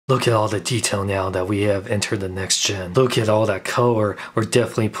Look at all the detail now that we have entered the next gen. Look at all that color. We're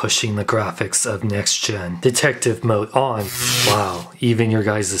definitely pushing the graphics of next gen. Detective mode on. Wow, even your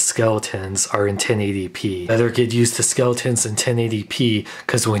guys' skeletons are in 1080p. Better get used to skeletons in 1080p,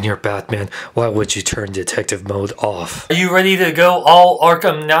 because when you're Batman, why would you turn detective mode off? Are you ready to go all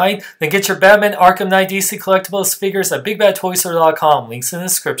Arkham Knight? Then get your Batman Arkham Knight DC Collectibles figures at BigBadToyStore.com. Links in the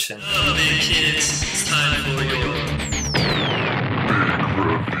description. Hello there, kids. It's time for your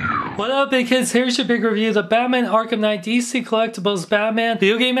What up, big kids? Here's your big review, the Batman Arkham Knight DC Collectibles Batman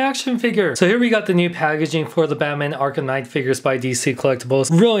video game action figure. So here we got the new packaging for the Batman Arkham Knight figures by DC Collectibles.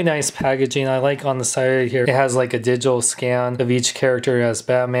 Really nice packaging. I like on the side right here, it has like a digital scan of each character as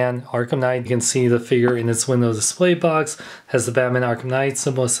Batman Arkham Knight. You can see the figure in its window display box. Has the Batman Arkham Knight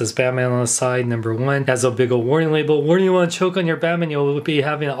symbol. It says Batman on the side, number 1. Has a big old warning label. Warning, you want to choke on your Batman, you'll be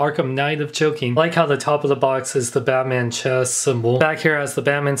having an Arkham Knight of choking. I like how the top of the box is the Batman chest symbol. Back here has the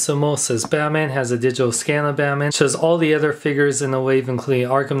Batman symbol. Says Batman, has a digital scan of Batman. Shows all the other figures in the wave, including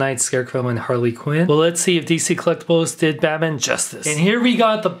Arkham Knight, Scarecrow, and Harley Quinn. Well, let's see if DC Collectibles did Batman justice. And here we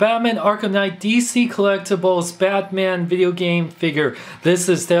got the Batman Arkham Knight DC Collectibles Batman video game figure. This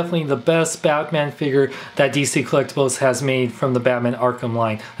is definitely the best Batman figure that DC Collectibles has made from the Batman Arkham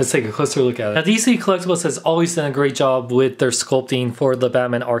line. Let's take a closer look at it. Now, DC Collectibles has always done a great job with their sculpting for the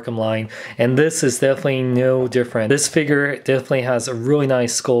Batman Arkham line, and this is definitely no different. This figure definitely has a really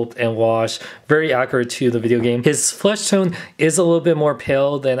nice sculpt and wash. Very accurate to the video game. His flesh tone is a little bit more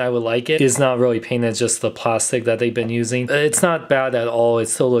pale than I would like it. It's not really painted, just the plastic that they've been using. It's not bad at all. It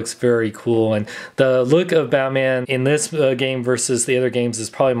still looks very cool, and the look of Batman in this game versus the other games is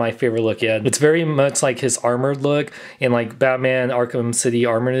probably my favorite look yet. It's very much like his armored look in like Batman Arkham City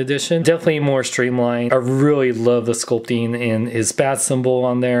Armored Edition. Definitely more streamlined. I really love the sculpting in his bat symbol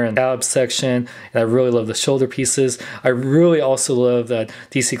on there and ab section, and I really love the shoulder pieces. I really also love that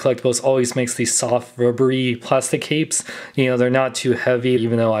DC Collectibles always makes these soft rubbery plastic capes. You know, they're not too heavy,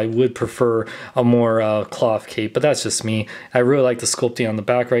 even though I would prefer a more cloth cape, but that's just me. I really like the sculpting on the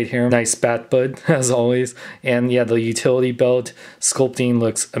back right here. Nice bat bud as always. And yeah, the utility belt sculpting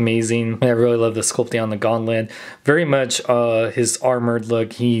looks amazing. I really love the sculpting on the gauntlet. Very much his armored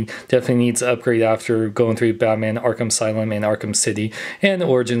look. He definitely needs to upgrade after going through Batman Arkham Asylum and Arkham City and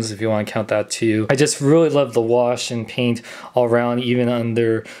Origins if you want to count that too. I just really love the wash and paint all around, even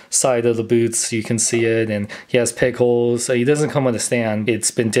under side of the boots you can see it, and he has peg holes. He doesn't come with a stand.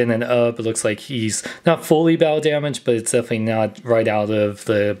 It's been dented up. It looks like he's not fully battle damaged, but it's definitely not right out of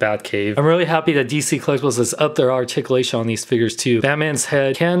the Batcave. I'm really happy that DC Collectibles has upped their articulation on these figures too. Batman's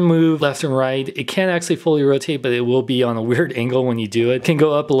head can move left and right. It can't actually fully rotate, but it will be on a weird angle when you do it. It can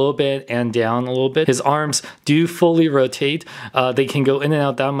go up a little bit and down a little bit. His arms do fully rotate. They can go in and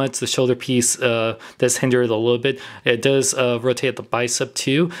out that much. The shoulder piece does hinder it a little bit. It does rotate at the bicep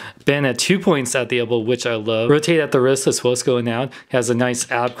too. Bend at 2 points at the elbow, which I love. Rotate at the wrist as well as going out. Has a nice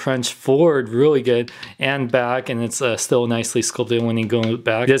ab crunch forward, really good, and back, and it's still nicely sculpted when you go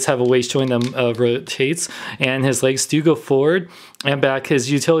back. He does have a waist joint that rotates, and his legs do go forward and back.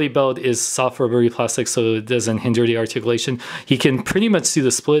 His utility belt is soft rubbery plastic, so it doesn't hinder the articulation. He can pretty much do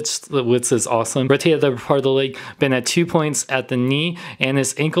the splits, which is awesome. Rotate at the part of the leg, bend at 2 points at the knee, and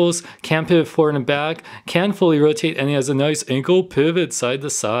his ankles can pivot forward and back, can fully rotate, and he has a nice ankle pivot side to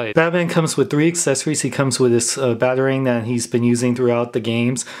side. Batman comes with 3 accessories. He comes with his batarang that he's been using throughout the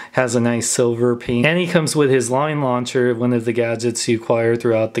games, has a nice silver paint, and he comes with his line launcher, one of the gadgets you acquire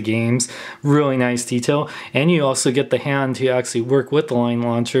throughout the games. Really nice detail, and you also get the hand to actually work with the line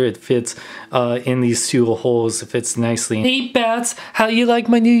launcher. It fits in these 2 holes. It fits nicely. Hey Bats, how you like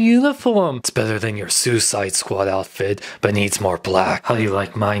my new uniform? It's better than your Suicide Squad outfit, but needs more black. How you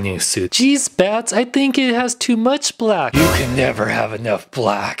like my new suit? Geez, Bats, I think it has too much black. You can never have enough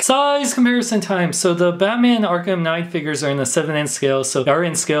black. Size comparison time. So the Batman Arkham Knight figures are in the 7-inch scale, so they are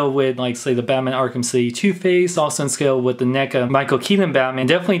in scale with, like, say, the Batman Arkham City Two-Face, also in scale with the NECA Michael Keaton Batman,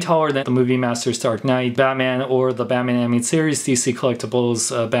 definitely taller than the Movie Master's Dark Knight Batman or the Batman Animated Series DC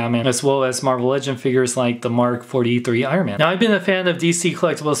Collectibles Batman, as well as Marvel Legend figures like the Mark 43 Iron Man. Now, I've been a fan of DC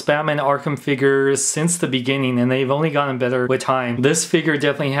Collectibles Batman Arkham figures since the beginning, and they've only gotten better with time. This figure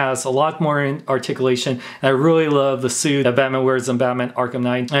definitely has a lot more articulation, and I really love the suit that Batman wears in Batman Arkham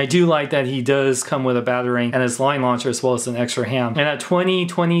Knight. And I do like that he does come with a batarang and his line launcher as well as an extra hand. And at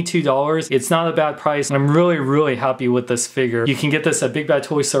 $22, it's not a bad price. I'm really happy with this figure. You can get this at Big Bad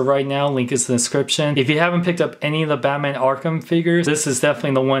Toy Store right now. Link is in the description. If you haven't picked up any of the Batman Arkham figures, this is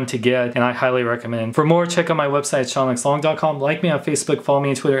definitely the one to get, and I highly recommend. For more, check out my website at SeanLexLong.com. Like me on Facebook, follow me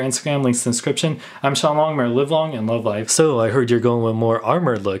on Twitter, Instagram, links in the description. I'm Sean Long, may live long and love life. So I heard you're going with more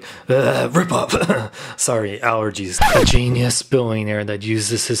armored look. Rip up. Sorry, allergies. A genius billionaire that that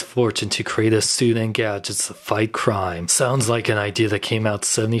uses his fortune to create a suit and gadgets to fight crime. Sounds like an idea that came out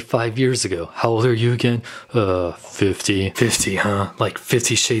 75 years ago. How old are you again? 50. 50, huh? Like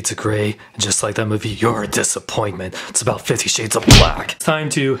 50 Shades of Grey? And just like that movie, you're a disappointment. It's about 50 Shades of Black. It's time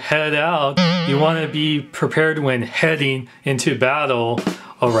to head out. You want to be prepared when heading into battle.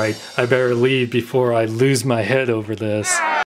 Alright, I better leave before I lose my head over this.